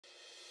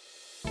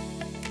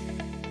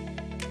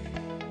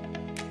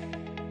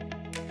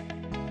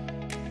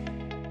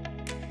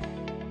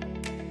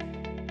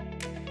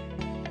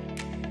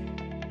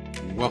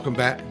Welcome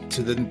back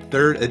to the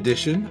third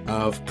edition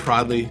of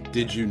Prodly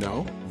Did You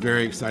Know?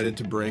 Very excited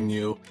to bring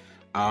you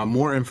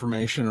more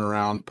information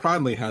around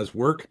Prodly has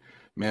work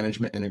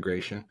management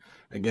integration.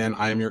 Again,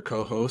 I am your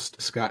co-host,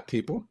 Scott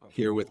Teeple.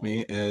 Here with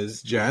me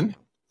is Jen,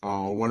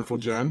 wonderful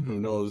Jen, who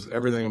knows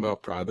everything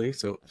about Prodly.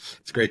 So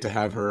it's great to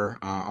have her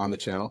on the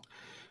channel.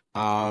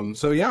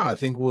 I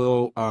think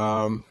we'll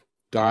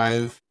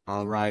dive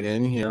right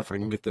in here if I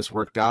can get this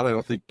worked out. I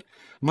don't think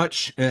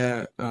much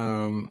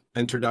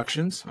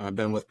introductions. I've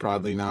been with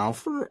Prodly now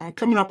for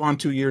coming up on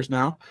 2 years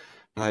now.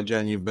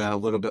 Jen, you've been a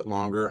little bit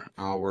longer.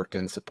 I'll work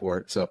in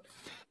support. So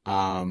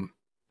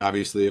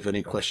obviously, if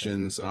any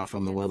questions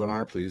from the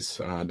webinar, please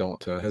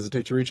don't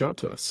hesitate to reach out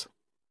to us.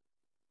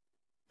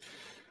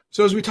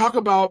 So as we talk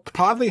about,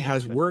 Prodly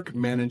has work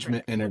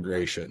management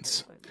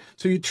integrations.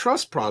 So you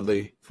trust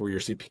Prodly for your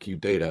CPQ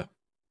data.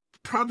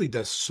 Prodly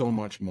does so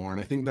much more,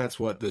 and I think that's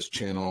what this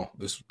channel,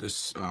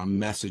 this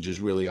message is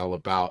really all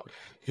about,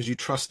 because you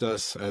trust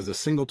us as a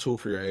single tool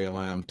for your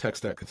ALM, tech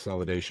stack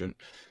consolidation.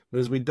 But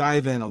as we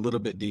dive in a little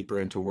bit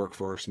deeper into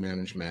workforce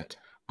management,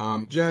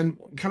 Jen,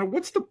 kind of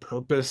what's the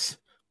purpose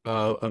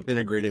of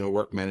integrating a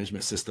work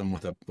management system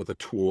with a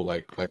tool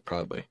like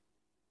Prodly?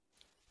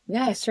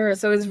 Yeah, sure.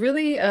 So it's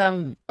really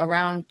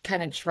around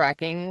kind of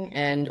tracking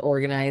and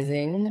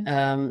organizing.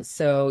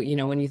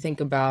 When you think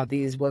about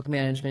these work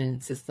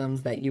management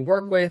systems that you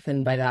work with,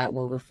 and by that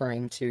we're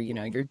referring to,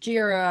 your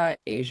Jira,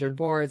 Azure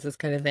Boards, this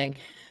kind of thing.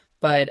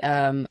 But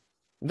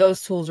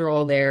those tools are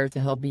all there to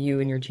help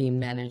you and your team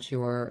manage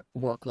your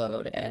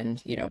workload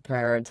and,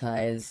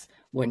 prioritize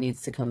what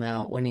needs to come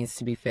out, what needs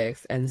to be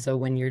fixed. And so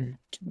when you're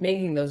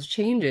making those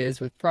changes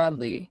with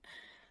Prodly,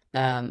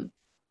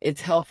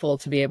 it's helpful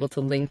to be able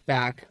to link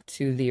back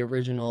to the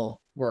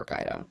original work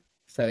item.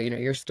 So,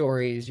 your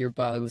stories, your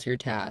bugs, your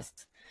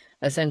tasks.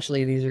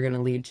 Essentially, these are going to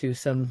lead to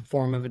some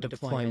form of a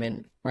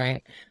deployment,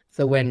 right?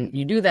 So when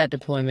you do that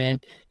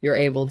deployment, you're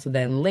able to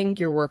then link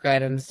your work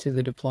items to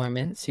the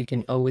deployment. So you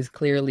can always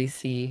clearly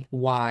see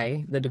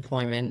why the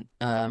deployment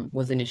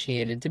was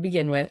initiated to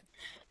begin with.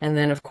 And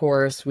then, of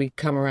course, we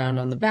come around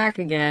on the back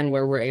again,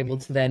 where we're able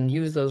to then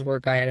use those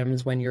work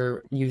items when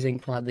you're using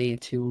Prodly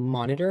to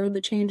monitor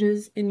the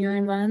changes in your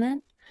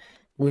environment.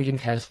 We can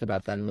test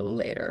about that a little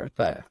later,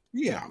 but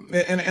yeah,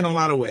 in a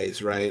lot of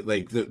ways, right?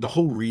 Like the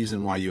whole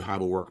reason why you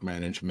have a work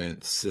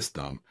management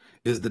system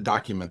is to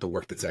document the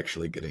work that's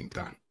actually getting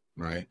done,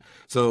 right?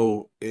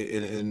 So,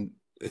 I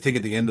think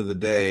at the end of the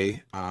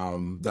day,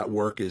 that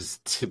work is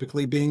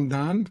typically being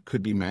done,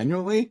 could be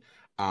manually,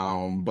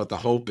 but the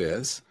hope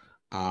is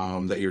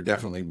that you're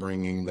definitely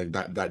bringing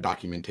that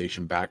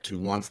documentation back to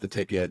once the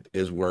ticket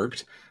is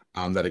worked,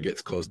 that it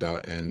gets closed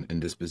out and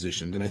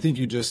dispositioned. And I think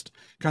you just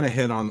kind of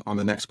hit on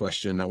the next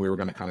question that we were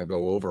going to kind of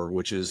go over,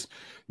 which is,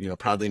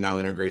 Prodly now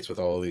integrates with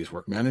all of these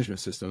work management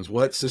systems.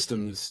 What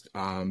systems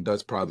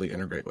does Prodly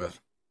integrate with?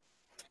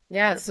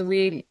 Yeah, so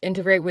we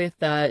integrate with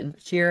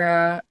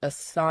Jira,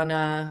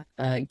 Asana,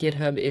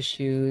 GitHub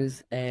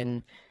Issues,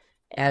 and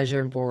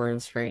Azure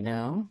Boards right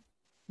now.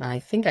 I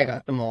think I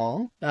got them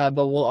all, but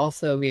we'll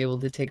also be able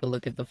to take a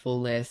look at the full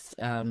list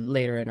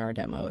later in our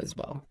demo as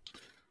well.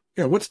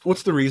 Yeah,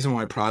 what's the reason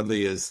why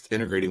Prodly is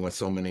integrating with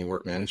so many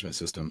work management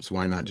systems?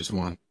 Why not just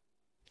one?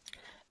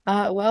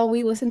 Well,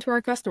 we listen to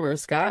our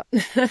customers, Scott,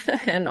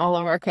 and all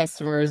of our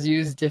customers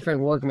use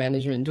different work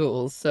management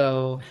tools.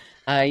 So,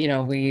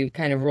 we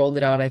kind of rolled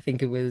it out. I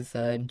think it was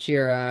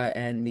Jira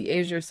and the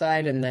Azure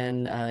side, and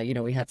then,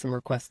 we had some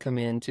requests come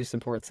in to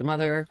support some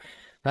other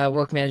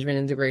work management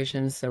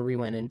integrations. So we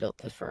went and built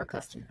this for our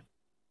customer.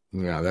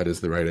 Yeah, that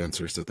is the right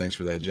answer. So thanks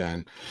for that,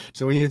 Jen.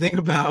 So when you think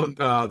about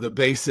the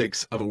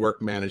basics of a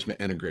work management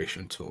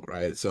integration tool,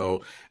 right?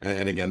 So,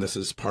 and again, this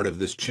is part of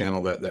this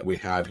channel that we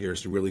have here,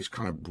 is to really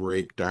kind of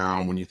break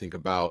down when you think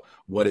about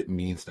what it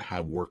means to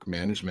have work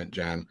management,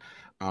 Jen.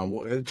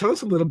 Tell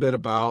us a little bit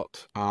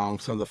about some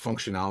of the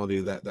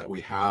functionality that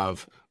we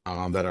have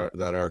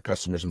that our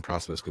customers and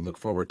prospects can look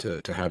forward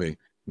to having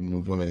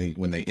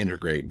when they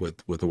integrate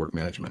with the work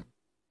management.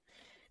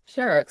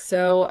 Sure.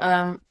 So,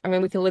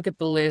 we can look at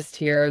the list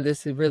here.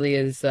 This really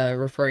is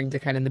referring to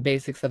kind of the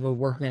basics of a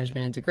work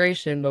management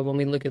integration. But when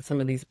we look at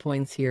some of these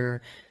points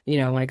here,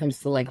 when it comes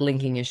to like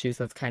linking issues,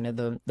 that's kind of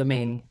the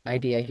main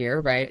idea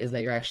here, right? Is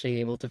that you're actually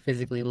able to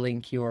physically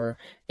link your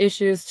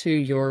issues to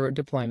your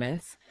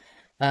deployments.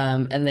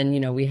 And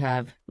then, we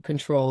have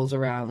controls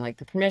around like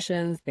the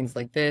permissions, things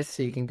like this,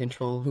 so you can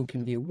control who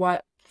can view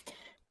what.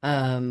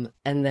 And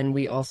then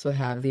we also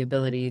have the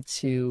ability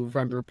to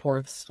run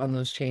reports on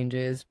those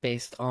changes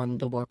based on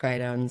the work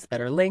items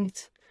that are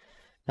linked,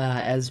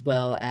 as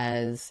well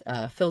as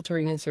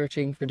filtering and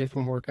searching for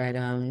different work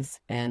items.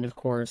 And of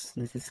course,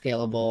 this is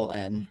scalable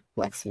and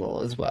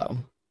flexible as well.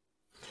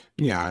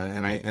 Yeah,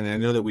 and I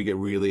know that we get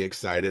really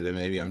excited, and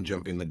maybe I'm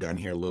jumping the gun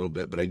here a little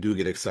bit, but I do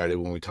get excited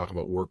when we talk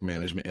about work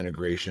management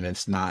integration.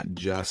 It's not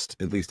just,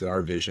 at least in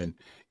our vision,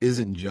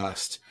 isn't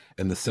just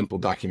in the simple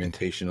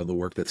documentation of the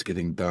work that's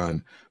getting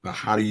done, but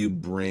how do you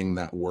bring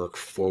that work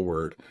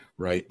forward,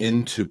 right,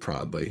 into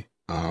Prodly,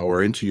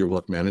 or into your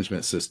work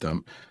management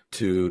system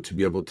to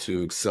be able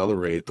to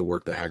accelerate the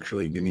work that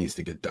actually needs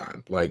to get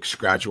done, like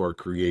scratch org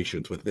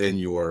creations within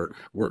your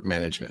work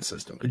management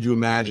system. Could you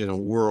imagine a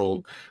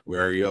world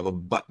where you have a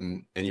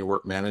button in your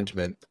work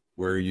management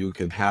where you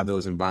can have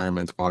those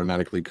environments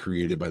automatically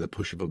created by the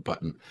push of a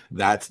button?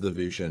 That's the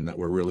vision that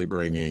we're really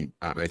bringing,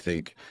 I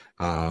think,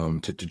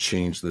 to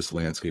change this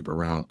landscape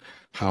around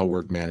how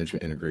work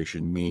management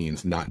integration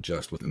means, not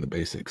just within the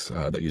basics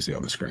that you see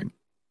on the screen.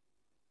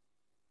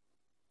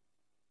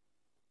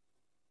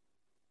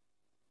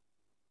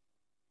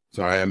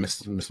 Sorry, I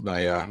missed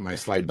my my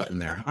slide button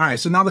there. All right,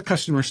 so now the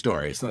customer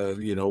story. So,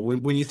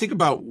 when you think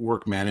about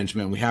work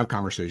management, we have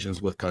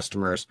conversations with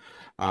customers.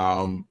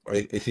 I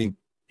think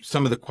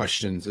some of the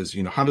questions is,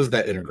 how does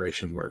that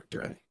integration work,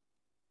 Jenn?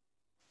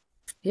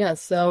 Yeah,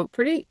 so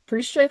pretty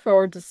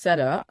straightforward to set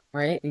up,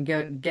 right? You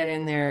get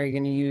in there, you're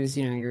going to use,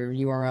 your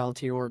URL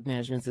to your work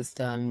management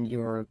system,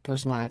 your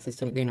personal access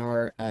token,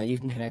 or you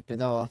can connect with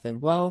OAuth as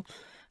well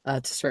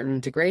to certain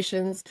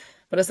integrations.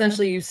 But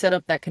essentially, you set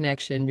up that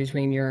connection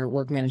between your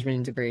work management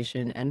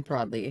integration and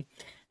Prodly.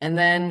 And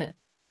then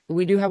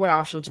we do have an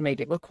option to make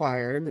it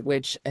required,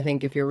 which I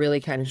think if you're really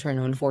kind of trying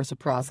to enforce a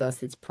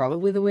process, it's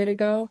probably the way to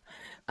go.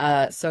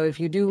 So if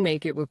you do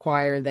make it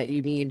required that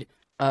you need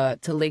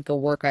to link a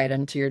work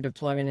item to your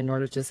deployment in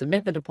order to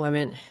submit the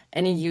deployment,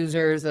 any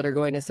users that are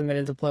going to submit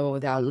a deployment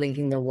without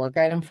linking their work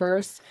item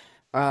first,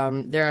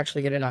 they're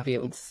actually going to not be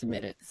able to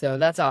submit it. So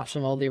that's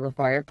optional, the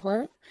required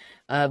part.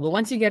 But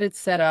once you get it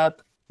set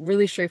up,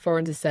 really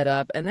straightforward to set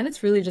up, and then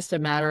it's really just a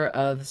matter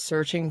of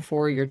searching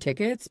for your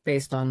tickets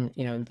based on,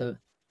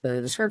 the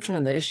description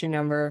and the issue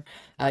number.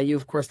 You,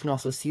 of course, can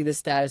also see the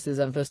statuses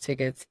of those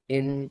tickets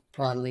in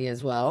Prodly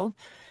as well.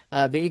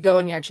 But you go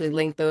and you actually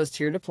link those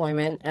to your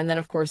deployment. And then,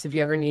 of course, if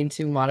you ever need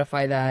to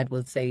modify that,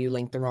 let's say you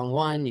linked the wrong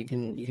one, you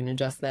can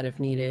adjust that if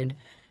needed.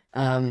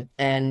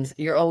 And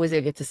you're always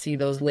able to see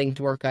those linked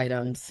work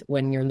items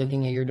when you're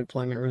looking at your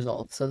deployment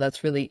results. So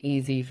that's really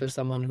easy for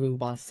someone who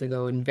wants to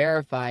go and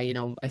verify,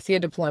 I see a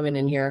deployment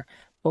in here,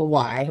 but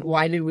why?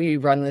 Why did we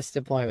run this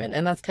deployment?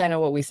 And that's kind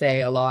of what we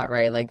say a lot,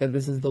 right? Like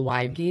this is the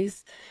why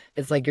piece.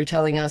 It's like you're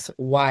telling us,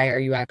 why are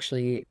you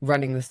actually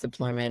running this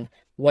deployment?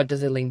 What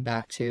does it link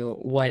back to?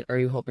 What are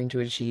you hoping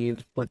to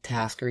achieve? What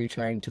task are you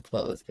trying to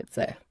close, let's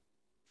say?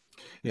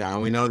 Yeah,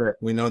 and we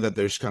know that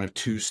there's kind of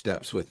two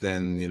steps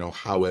within,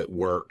 how it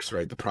works,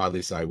 right? The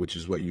Prodly side, which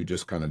is what you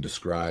just kind of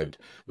described.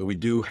 But we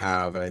do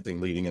have, and I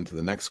think leading into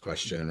the next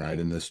question, right,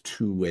 in this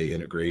two-way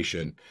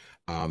integration,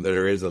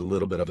 there is a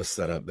little bit of a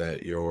setup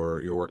that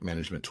your work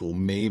management tool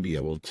may be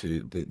able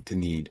to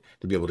need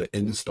to be able to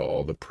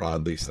install the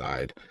Prodly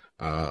side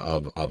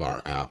of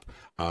our app.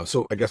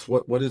 So I guess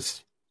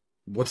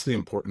what's the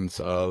importance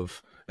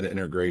of an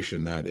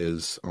integration that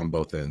is on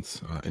both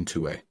ends in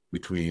two-way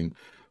between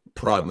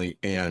Prodly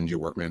and your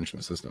work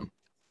management system?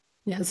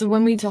 Yeah, so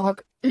when we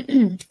talk,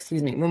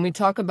 excuse me, when we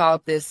talk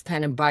about this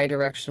kind of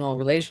bi-directional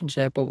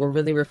relationship, what we're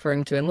really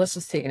referring to, and let's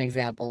just take an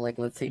example, like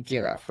let's say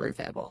Jira, for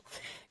example.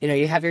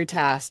 You have your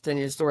tasks and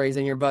your stories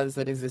and your bugs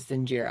that exist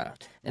in Jira,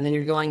 and then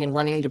you're going and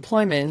running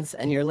deployments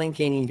and you're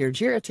linking your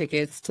Jira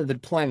tickets to the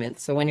deployment.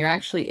 So when you're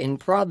actually in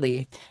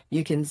Prodly,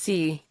 you can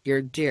see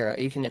your Jira,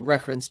 you can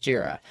reference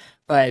Jira.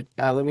 But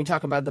when we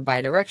talk about the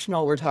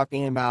bidirectional, we're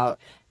talking about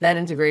that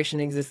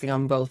integration existing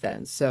on both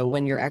ends. So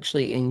when you're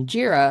actually in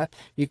Jira,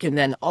 you can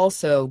then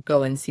also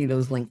go and see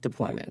those linked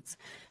deployments.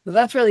 So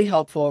that's really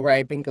helpful,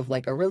 right? Think of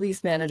like a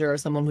release manager or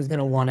someone who's going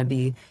to want to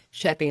be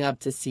checking up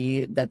to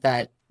see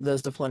that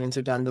those deployments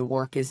are done, the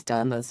work is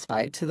done that's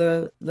tied to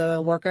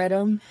the work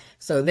item.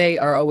 So they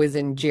are always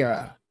in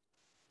Jira.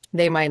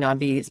 They might not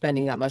be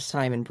spending that much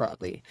time in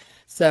Prodly.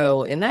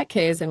 So in that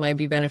case, it might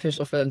be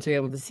beneficial for them to be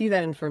able to see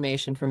that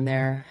information from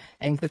there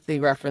and quickly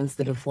reference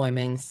the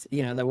deployments,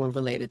 that were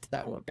related to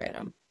that work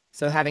item.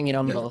 So having it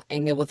on both,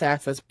 being able to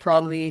access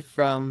Prodly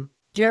from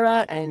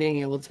Jira and being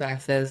able to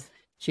access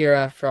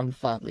Jira from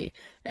Prodly.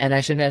 And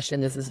I should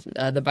mention this is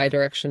the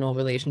bidirectional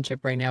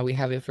relationship right now. We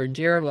have it for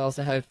Jira. We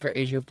also have it for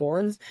Azure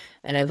Boards.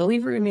 And I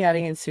believe we're going to be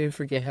adding it soon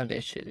for GitHub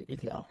issues as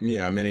well.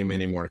 Yeah, many,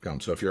 many more to come.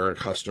 So if you're a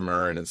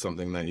customer and it's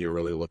something that you're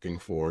really looking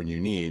for and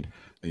you need,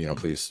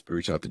 please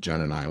reach out to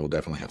Jenn and I. We'll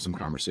definitely have some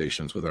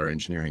conversations with our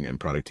engineering and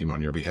product team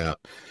on your behalf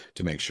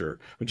to make sure.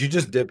 But you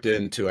just dipped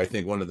into, I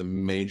think, one of the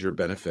major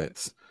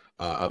benefits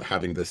of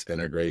having this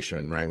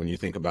integration, right? When you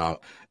think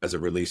about as a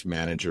release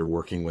manager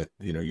working with,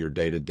 your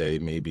day-to-day,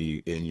 maybe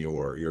in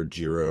your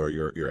Jira or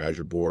your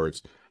Azure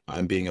Boards,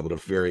 and being able to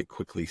very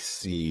quickly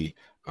see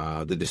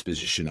the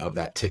disposition of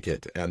that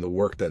ticket and the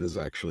work that is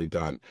actually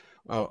done.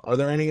 Are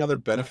there any other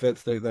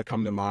benefits that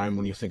come to mind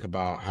when you think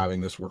about having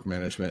this work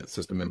management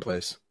system in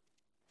place?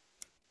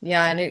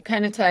 Yeah, and it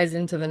kind of ties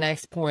into the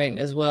next point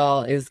as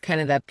well, is kind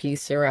of that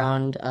piece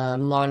around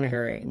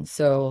monitoring.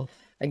 So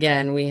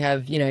again, we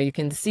have, you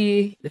can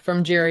see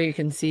from Jira, you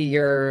can see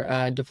your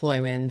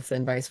deployments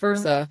and vice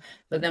versa.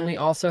 But then we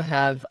also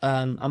have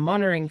a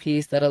monitoring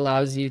piece that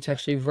allows you to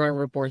actually run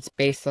reports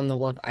based on the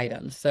work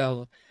items.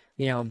 So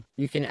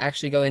you can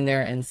actually go in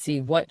there and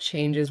see what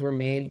changes were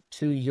made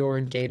to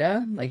your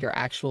data, like your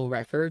actual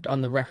record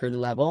on the record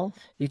level.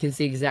 You can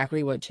see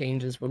exactly what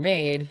changes were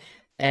made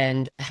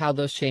and how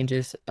those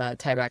changes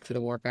tie back to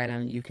the work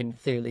item. You can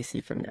clearly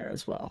see from there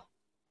as well.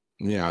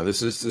 Yeah,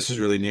 this is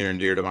really near and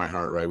dear to my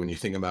heart, right? When you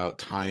think about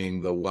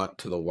tying the what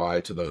to the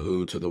why to the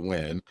who to the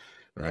when,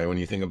 right? When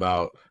you think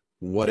about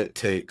what it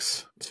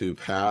takes to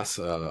pass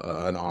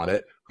an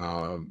audit,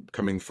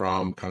 coming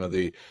from kind of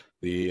the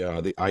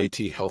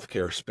IT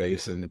healthcare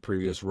space and the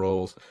previous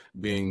roles,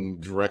 being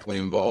directly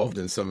involved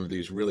in some of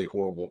these really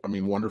horrible, I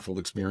mean, wonderful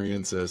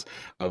experiences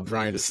of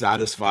trying to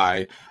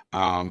satisfy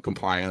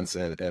compliance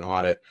and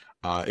audit.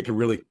 It can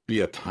really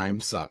be a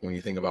time suck when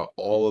you think about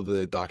all of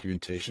the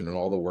documentation and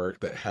all the work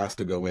that has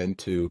to go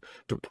into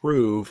to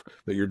prove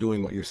that you're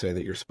doing what you say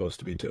that you're supposed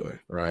to be doing,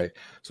 right?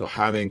 So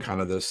having kind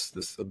of this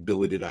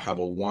ability to have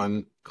a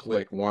one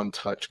click, one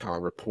touch kind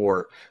of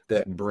report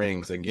that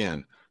brings,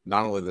 again,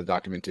 not only the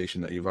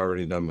documentation that you've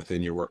already done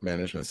within your work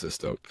management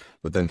system,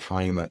 but then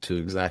tying that to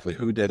exactly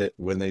who did it,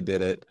 when they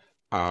did it,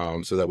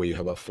 so that way you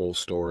have a full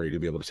story to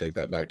be able to take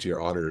that back to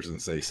your auditors and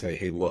say,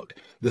 hey, look,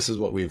 this is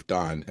what we've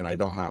done, and I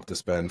don't have to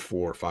spend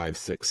 4, 5,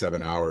 6,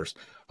 7 hours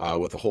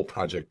with the whole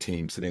project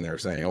team sitting there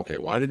saying, okay,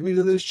 why did we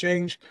do this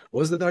change? What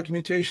was the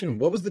documentation?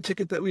 What was the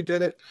ticket that we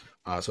did it?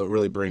 So it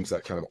really brings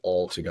that kind of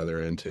all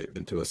together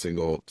into a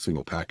single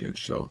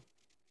package. So.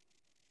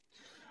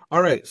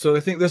 All right, so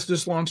I think this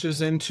just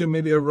launches into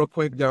maybe a real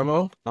quick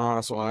demo.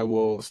 So I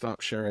will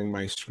stop sharing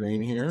my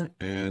screen here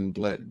and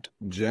let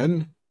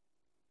Jen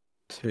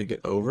take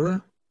it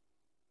over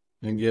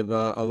and give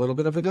a little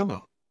bit of a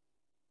demo.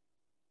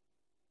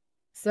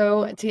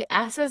 So to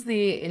access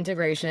the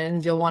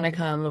integrations, you'll want to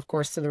come, of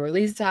course, to the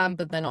release tab,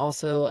 but then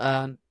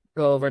also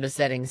go over to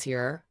settings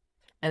here.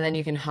 And then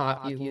you can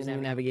hop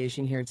using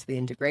navigation here to the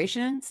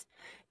integrations.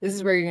 This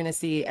is where you're going to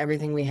see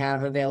everything we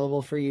have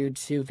available for you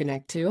to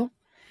connect to.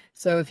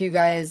 So if you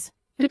guys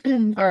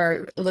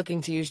are looking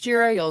to use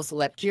Jira, you'll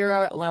select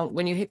Jira. Well,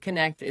 when you hit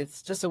connect,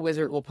 it's just a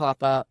wizard will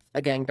pop up.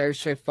 Again, very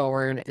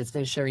straightforward. It's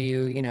going to show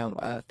you,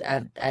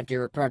 add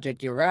your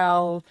project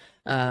URL,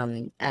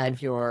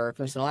 add your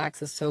personal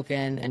access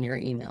token and your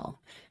email.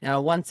 Now,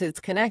 once it's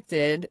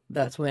connected,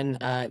 that's when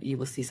you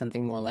will see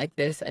something more like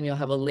this, and you'll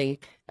have a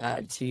link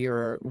to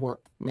your work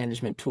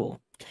management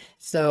tool.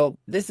 So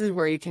this is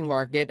where you can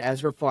mark it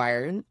as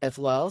required as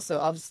well. So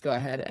I'll just go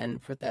ahead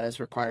and put that as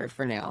required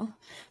for now.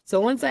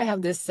 So once I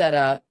have this set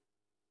up,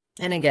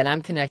 and again,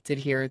 I'm connected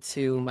here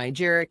to my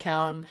Jira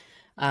account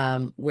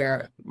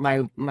where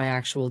my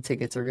actual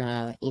tickets are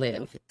gonna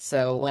live.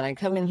 So when I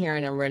come in here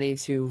and I'm ready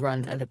to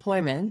run a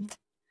deployment,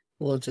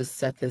 we'll just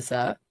set this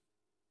up.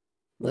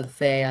 Let's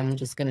say I'm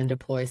just gonna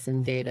deploy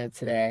some data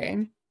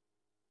today.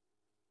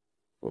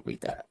 What we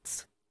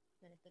got.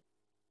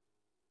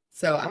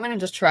 So I'm going to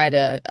just try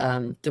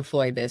to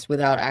deploy this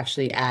without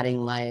actually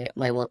adding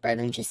my work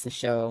item just to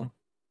show.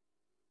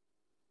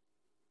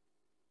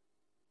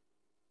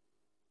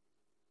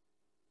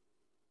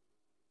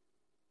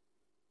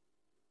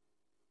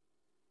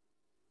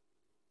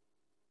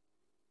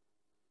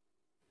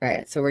 All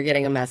right, so we're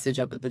getting a message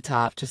up at the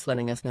top just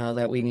letting us know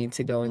that we need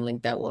to go and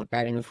link that work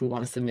item if we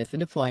want to submit the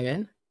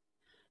deployment.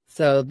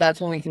 So that's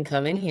when we can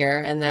come in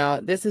here. And now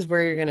this is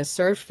where you're going to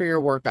search for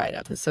your work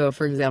item. So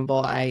for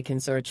example, I can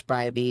search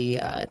by the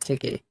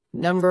ticket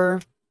number.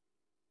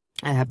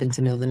 I happen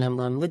to know the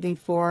number I'm looking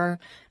for.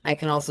 I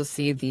can also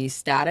see the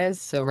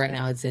status. So right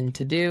now it's in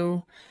to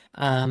do.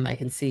 I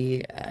can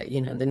see,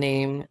 the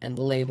name and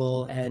the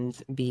label and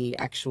the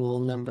actual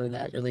number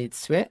that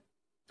relates to it.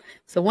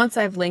 So once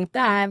I've linked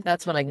that,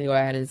 that's when I can go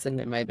ahead and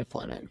submit my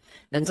deployment.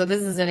 And so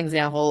this is an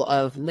example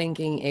of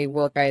linking a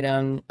work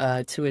item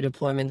to a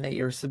deployment that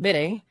you're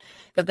submitting.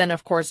 But then,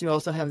 of course, you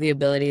also have the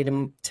ability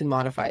to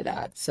modify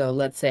that. So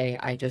let's say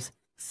I just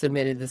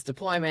submitted this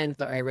deployment,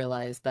 but I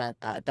realized that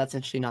that's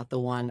actually not the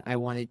one I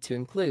wanted to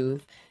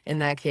include. In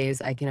that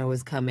case, I can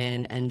always come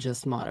in and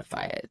just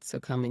modify it. So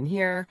come in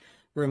here,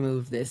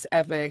 remove this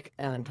epic,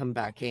 and then come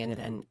back in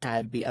and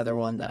add the other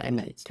one that I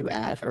meant to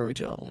add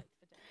originally.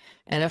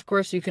 And of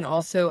course, you can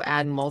also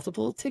add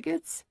multiple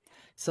tickets.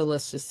 So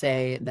let's just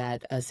say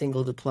that a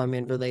single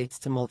deployment relates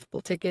to multiple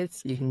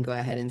tickets. You can go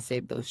ahead and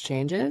save those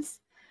changes.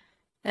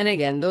 And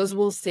again, those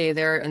will stay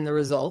there in the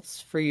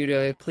results for you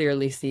to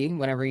clearly see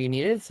whenever you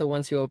need it. So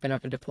once you open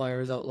up a deploy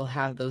result, we'll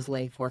have those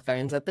linked work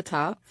items at the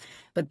top.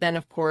 But then,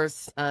 of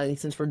course,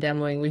 since we're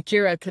demoing with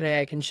Jira today,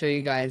 I can show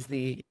you guys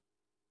the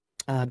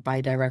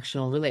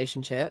bi-directional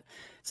relationship.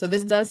 So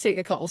this does take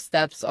a couple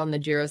steps on the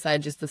Jira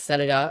side just to set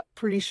it up.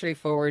 Pretty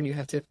straightforward. You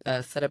have to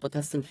set up a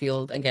custom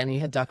field. Again, you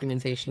have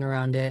documentation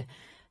around it.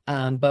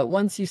 But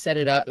once you set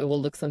it up, it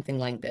will look something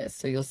like this.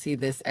 So you'll see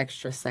this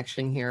extra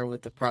section here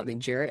with the Prodly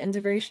Jira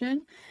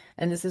integration.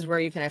 And this is where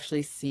you can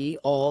actually see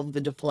all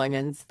the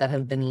deployments that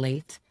have been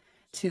linked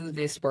to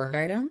this work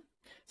item.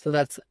 So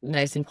that's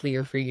nice and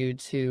clear for you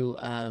to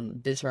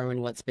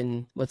determine what's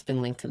been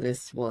linked to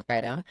this work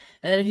item.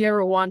 And then if you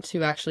ever want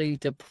to actually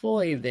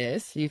deploy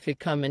this, you could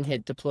come and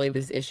hit deploy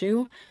this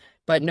issue.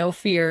 but no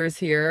fears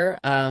here.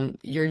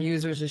 Your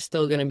users are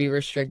still going to be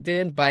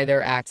restricted by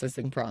their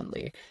accessing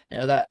Prodly. You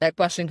know, that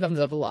question comes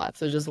up a lot.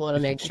 So just want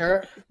to make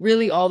sure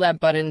really all that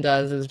button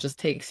does is just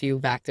takes you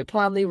back to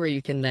Prodly where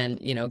you can then,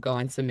 you know, go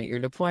and submit your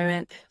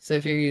deployment. So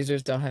if your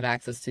users don't have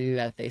access to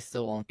that, they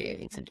still won't be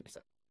able to do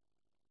so.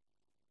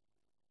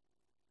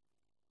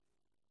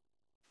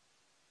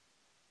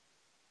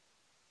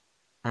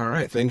 All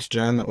right, thanks,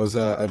 Jen. That was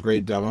a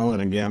great demo.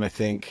 And again, I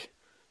think,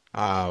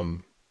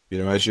 um,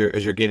 as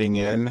you're getting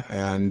in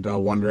and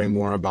wondering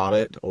more about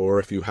it, or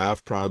if you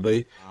have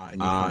Prodly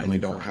and you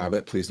don't have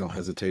it, please don't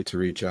hesitate to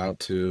reach out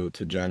to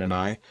Jen and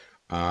I,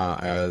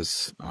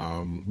 as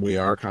we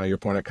are kind of your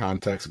point of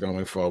contact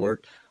going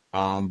forward.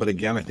 But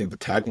again, I think the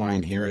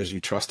tagline here is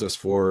you trust us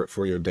for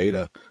your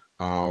data.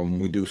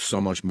 We do so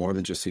much more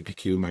than just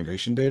CPQ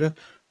migration data.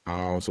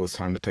 So it's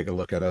time to take a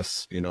look at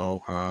us,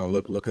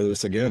 look at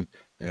us again.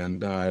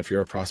 And if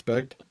you're a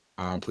prospect,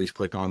 please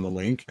click on the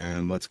link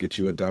and let's get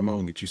you a demo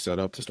and get you set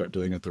up to start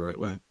doing it the right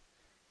way.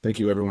 Thank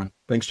you, everyone.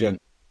 Thanks, Jen.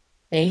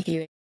 Thank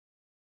you.